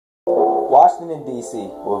Washington, D.C.,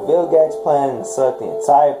 with Bill Gates planning to suck the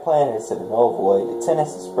entire planet into the no void, the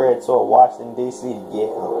tendency spread toward Washington, D.C. to get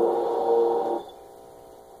him.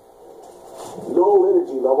 Null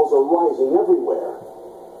energy levels are rising everywhere.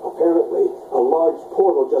 Apparently, a large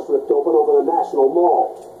portal just ripped open over the National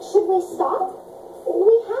Mall. Should we stop?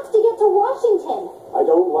 We have to get to Washington. I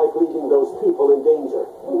don't like leaving those people in danger.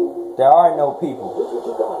 There are no people.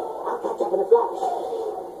 Keep going. I'll catch up in a flash.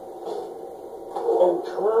 And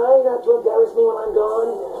try not to embarrass me when I'm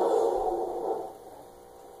gone.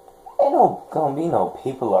 Ain't no gonna be no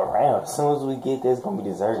people around. As soon as we get there, it's gonna be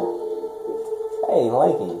deserted. Hey,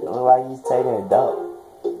 Lincoln, look like he's taking a dump.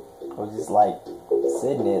 Or just like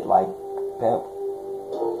sitting it like pimp.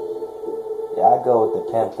 Yeah, I go with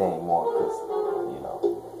the pimp thing more, cause you know.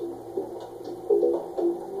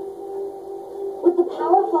 With the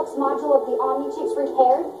power flux module of the Omni chips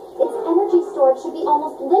repaired, its energy storage should be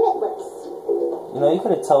almost limitless. You know, you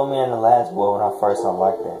could have told me in the last boy when I first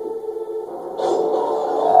unlocked that.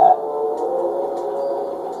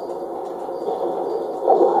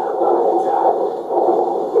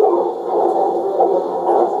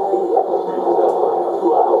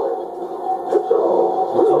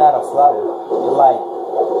 But you're not a flower. You're like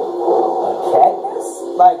a cactus?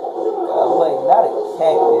 Like, wait, not a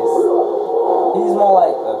cactus. He's more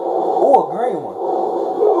like a green one.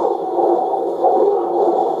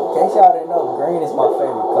 In case y'all didn't know, green is my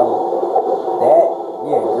favorite color.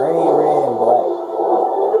 Yeah, green, red, and black.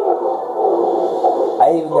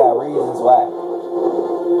 I even got reasons why.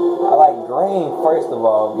 I like green, first of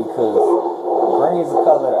all, because green is the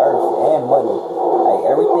color of the earth and money. Like,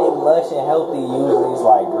 everything lush and healthy usually is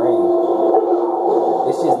like green.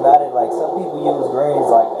 It's just not like, some people use green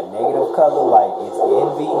as like a negative color, like it's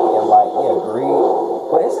envy and like, yeah, greed.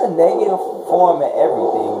 But it's a negative form of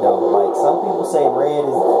everything, though. Like, some people say red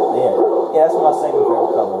is, yeah, that's my second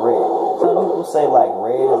favorite color, red. Some people say, like,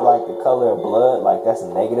 red is, like, the color of blood, like, that's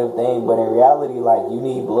a negative thing. But in reality, like, you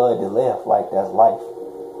need blood to live, like, that's life.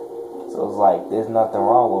 So it's like, there's nothing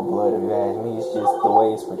wrong with blood, if you ask me. It's just the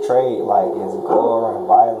way it's portrayed, like, it's gore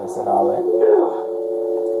and violence and all that.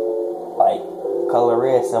 Like, color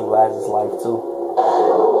red symbolizes life, too.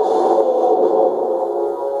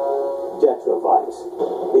 Detrovites.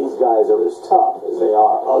 These guys are as tough as they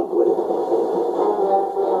are ugly.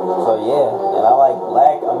 So yeah, and I like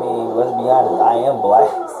black. I mean, let's be honest, I am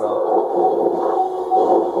black, so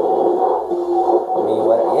I mean,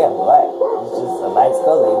 yeah, black. It's just a nice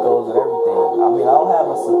color. It goes with everything. I mean, I don't have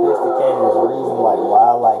a sophisticated reason like why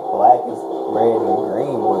I like black is red and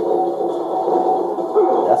green, but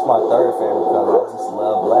that's my third favorite color. I just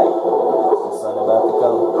love black. There's something about the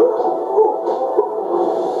color.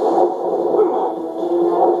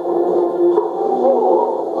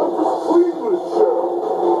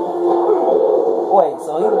 Wait,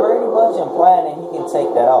 so he's pretty much implying that he can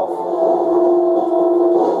take that off.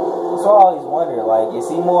 So I always wonder, like,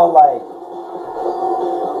 is he more like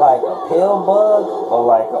a pill bug or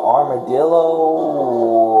like an armadillo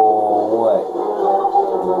or what?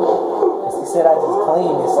 Because he said I just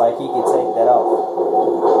cleaned this, like he could take that off.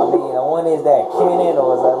 I mean, I wonder, is that canon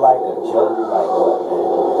or is that like a joke? Like what,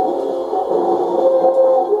 man?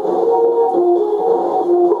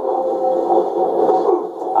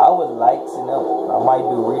 I would like to know. I might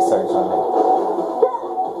do research on that.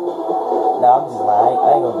 No, I'm just lying.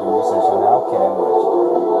 I ain't gonna do research on that. I don't care that much.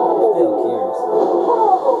 I'm still curious.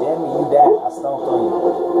 Damn me, you died. I stomped on you.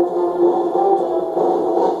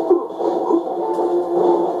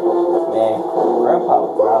 Man, Grandpa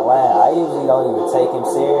was not lying. I usually don't even take him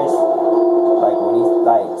serious. Like when he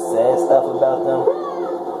like says stuff about them.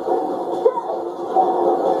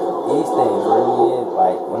 These things really is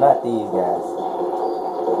like, well, not these guys.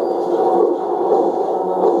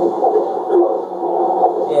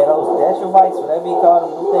 Yeah, those Detrovites, whatever you call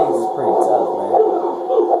them, things is pretty tough, man.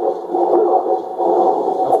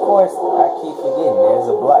 Of course, I keep forgetting there's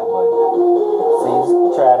a block button. See, just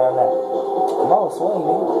try it on that. Come on, swing,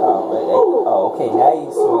 nigga. Oh, okay, now you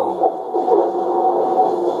swing.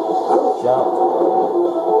 Jump.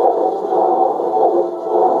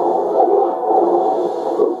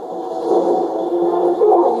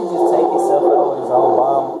 You just take yourself out with his own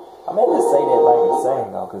bomb. I meant to say that like a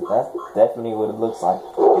second ago, because that's definitely what it looks like.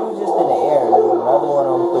 He was just in the air, and then another one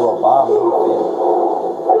of them threw a bomb and he fell.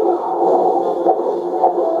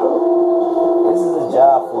 This is a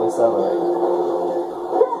job for Accelerator.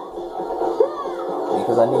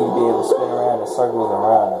 Because I need to be able to spin around in circles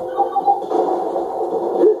around him.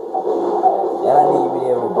 And I need to be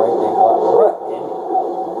able to break that block. Damn it.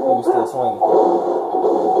 He was still swinging.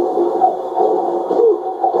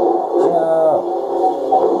 Jump.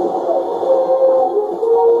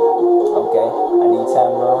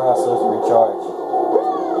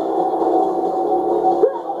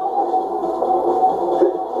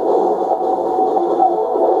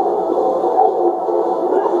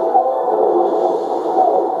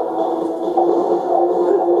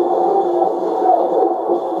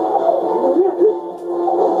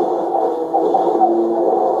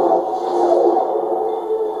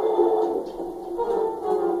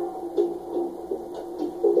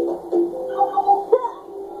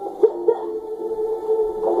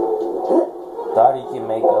 can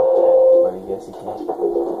make up that, but I guess he can't.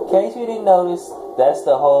 In case you didn't notice, that's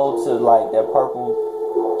the hole to like that purple,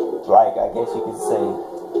 like I guess you could say,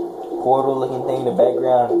 portal looking thing in the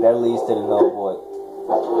background. That leads to the null void.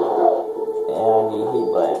 And I need heat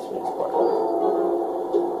blast for this part.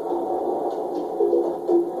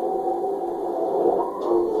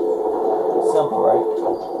 Simple, right?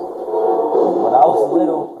 When I was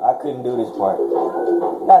little, I couldn't do this part.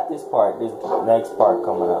 Not this part, this next part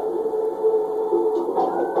coming up.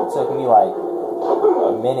 It took me like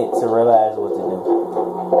a minute to realize what to do.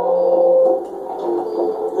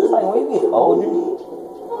 It's like when you get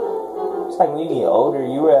older,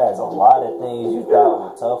 you realize a lot of things you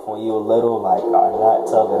thought were tough when you were little, like, are not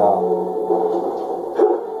tough at all.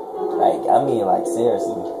 Like, I mean, like,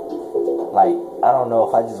 seriously. Like, I don't know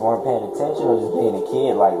if I just weren't paying attention or just being a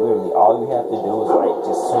kid. Like, literally, all you have to do is, like,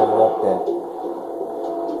 just swing up there.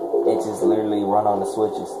 It just literally run on the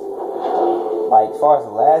switches. Like, as far as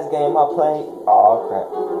the last game I played, oh, crap.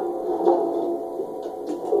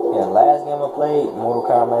 Yeah, last game I played, Mortal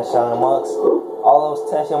Kombat Shaolin Monks, all those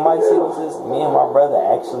Tekken Mike sequences, me and my brother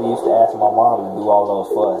actually used to ask my mom to do all those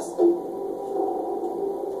for us.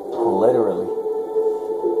 Literally.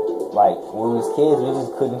 Like, when we was kids, we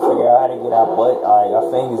just couldn't figure out how to get our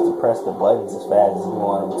fingers to press the buttons as fast as we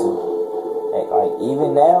want them to. And, like,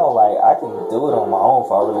 even now, like, I can do it on my own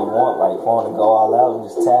if I really want. Like, if I want to go all out and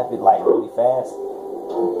just tap it, like, really fast.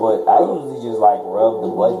 But I usually just, like, rub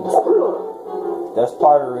the buttons. That's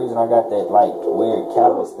part of the reason I got that, like, weird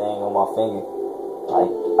callus thing on my finger.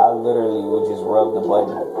 Like, I literally would just rub the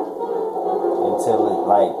button until it,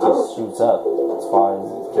 like, just shoots up as far as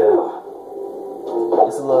it can.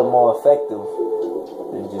 It's a little more effective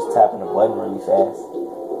than just tapping the button really fast.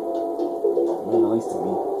 At least to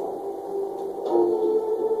me.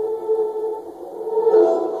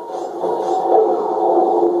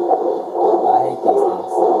 I hate these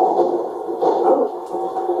things.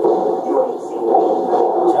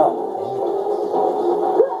 Jump.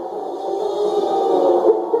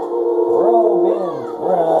 Robin,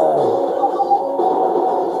 run.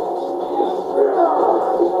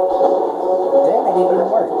 Damn, it didn't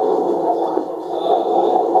work.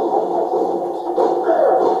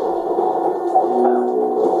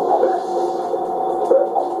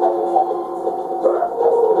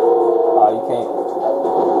 Oh, you can't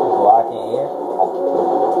block in air?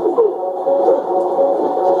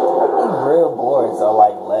 These real boards are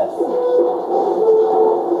like left.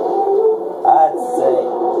 I'd say,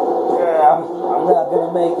 I'm not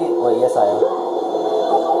gonna make it. Wait, yes I am.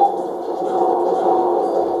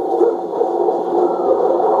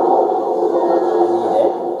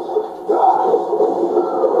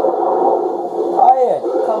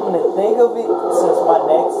 Think of it, since my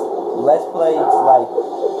next Let's Play is like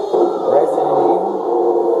Resident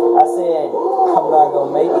Evil, I said I'm not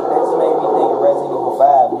gonna make it. That just made me think of Resident Evil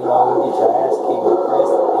 5. You know, you get your ass kicked with Chris,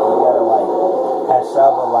 and you gotta like have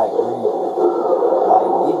Shava like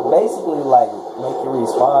it basically like make you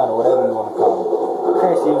respawn or whatever you want to call it.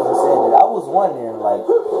 Chris usually said that. I was wondering like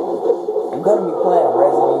I'm gonna be playing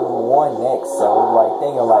Resident Evil 1 next, so I'm like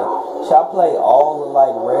thinking like, should I play all the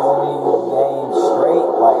like Resident Evil games straight?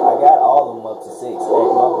 Like I got all of them up to 6.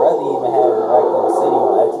 Like, my brother even has Raccoon City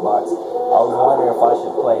on Xbox. I was wondering if I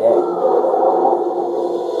should play that.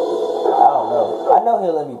 I don't know. I know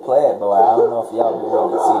he'll let me play it, but like, I don't know if y'all be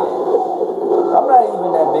willing to see it. I'm not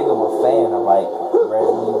even that big of a fan of like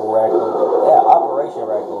Resident Evil Raccoon. Yeah, Operation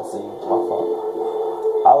Raccoon City. My fault.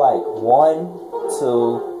 I like 1,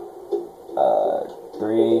 2,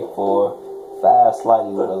 3, 4, 5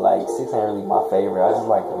 slightly, but like 6 ain't really my favorite. I just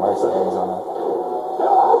like the mercenaries on it.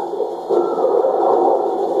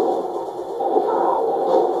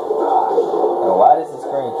 And why does the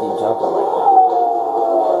screen keep jumping like that?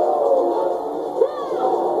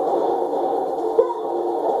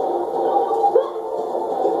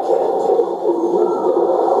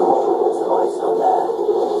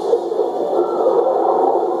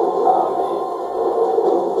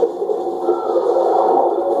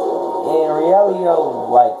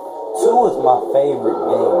 Like 2 is my favorite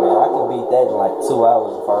game, man. I can beat that in like 2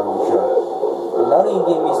 hours if I really try. And don't even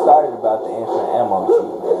get me started about the infinite ammo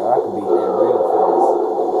shit, man. I can beat that real fast.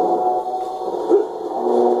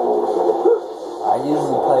 I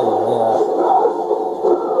usually play with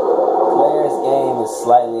player's game is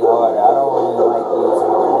slightly harder. I don't really like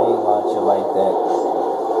using a grenade launcher like that.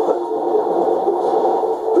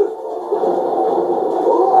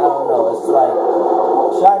 I don't know. It's like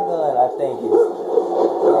shotgun. I think is.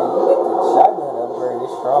 Yeah, you get the shotgun upgrade,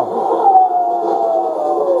 it's strong.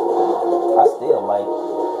 I still like,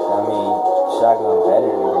 shotgun better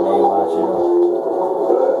than grenade launcher though.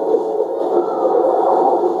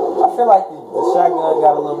 feel like the shotgun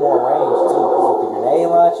got a little more range too. Cause with the grenade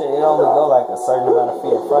launcher, it only go like a certain amount of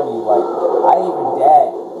feet in front of you. Like I even died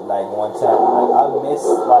like one time. Like I missed,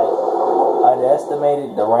 like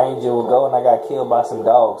underestimated the range it would go, and I got killed by some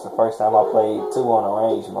dogs the first time I played 2 on a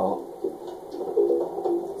range mode.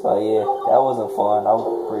 So yeah, that wasn't fun. I was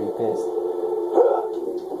pretty pissed.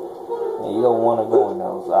 And you don't want to go in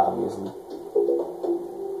those, obviously.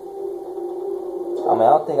 I mean,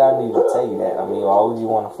 I don't think I need to tell you that. I mean, why would you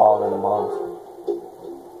want to fall in them holes?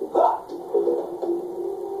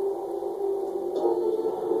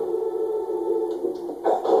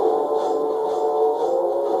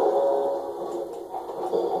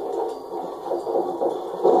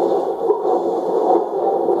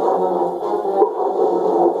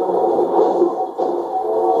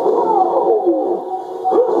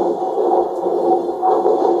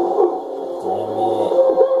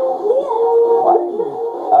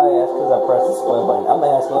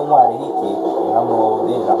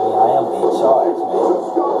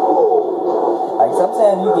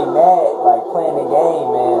 Sometimes you get mad, like, playing the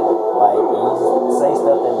game, man, like, you just say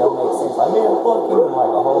stuff that don't make sense, like, man, fuck you, and,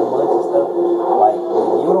 like, a whole bunch of stuff, like,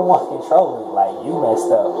 you don't want to control it, like, you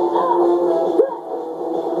messed up.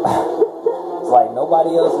 It's like,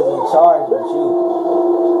 nobody else is in charge but you.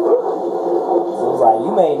 So it's like,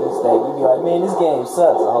 you made a mistake, you be like, man, this game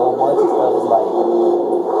sucks, a whole bunch of stuff is like,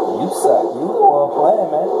 you suck, you the one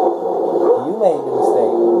playing, man, you made the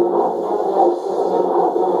mistake.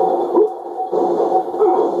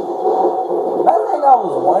 I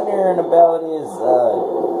was wondering about is,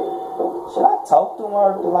 should I talk to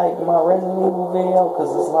my Resident Evil video?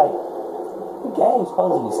 Because it's like, the game's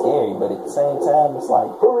supposed to be scary, but at the same time, it's like...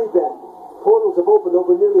 Hurry then. Portals have opened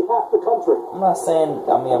over nearly half the country. I'm not saying,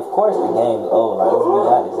 I mean, of course the game is old. Like, let's be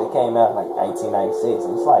honest, it came out in like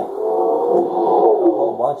 1996. It's like a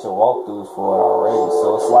whole bunch of walkthroughs for it already.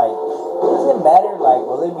 So it's like, does it matter? Like,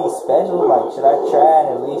 will it be special? Like, should I try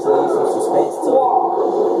and at least leave some suspense to it?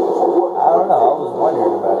 I don't know. I was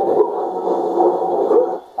wondering about that.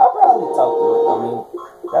 I'll probably talk to it. I mean,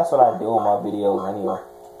 that's what I do on my videos anyway.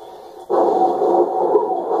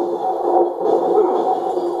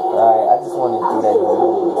 Alright, I just wanted to do that in the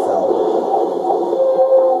movie, so.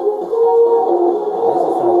 This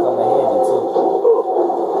is gonna come in handy too.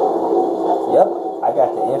 Yep, I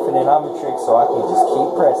got the infinite omnitrix, so I can just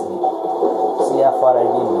keep pressing it. See how far that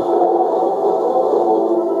get me.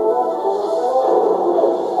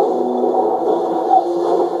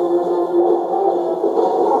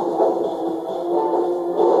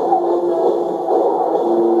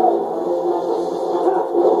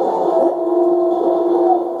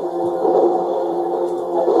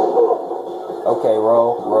 Okay,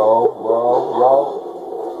 roll.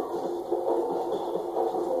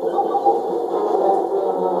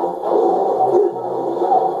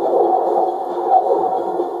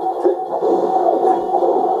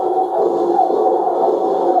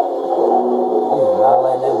 He's not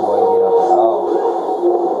letting that boy get up at all.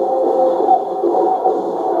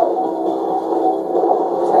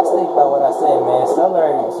 Just think about what I said, man. Stellar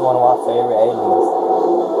is one of my favorite aliens.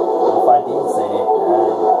 If I didn't say that,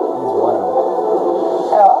 he's one of them.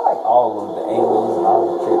 Hell, I like all of the aliens and all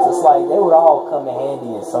the tricks. It's like they would all come in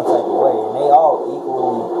handy in some type of way, and they all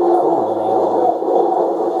equally cool in their own way.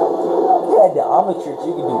 If you had the Omnitrix,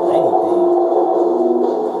 you could do anything.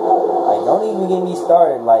 Like, don't even get me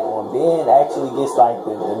started. Like, when Ben actually gets like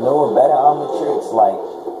the newer, better Omnitrix, like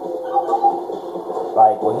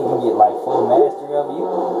when he can get like full mastery of it, you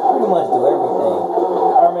can pretty much do everything.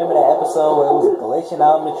 I remember that episode where it was a glitch in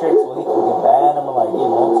Omnitrix where he could combine them and like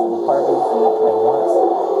get multiple purposes at once.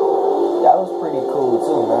 That was pretty cool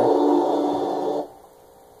too, man.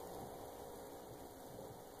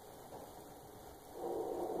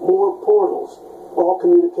 More portals. All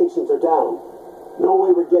communications are down. No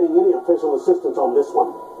way we're getting any official assistance on this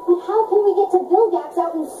one. But how can we get to Vilgax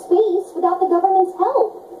out in space without the government's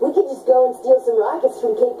help? We could just go and steal some rockets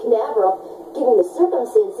from Cape Canaveral. Given the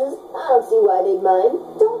circumstances, I don't see why they'd mind.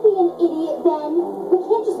 Don't be an idiot, Ben. We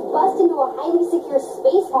can't just bust into a highly secure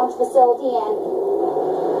space launch facility and...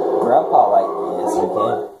 Grandpa, like, yes, we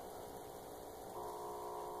can.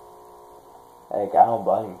 Hey, I don't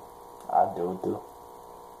blame you. I do too.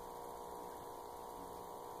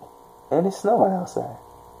 And it's snowing outside.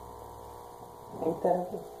 Ain't that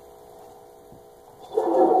good?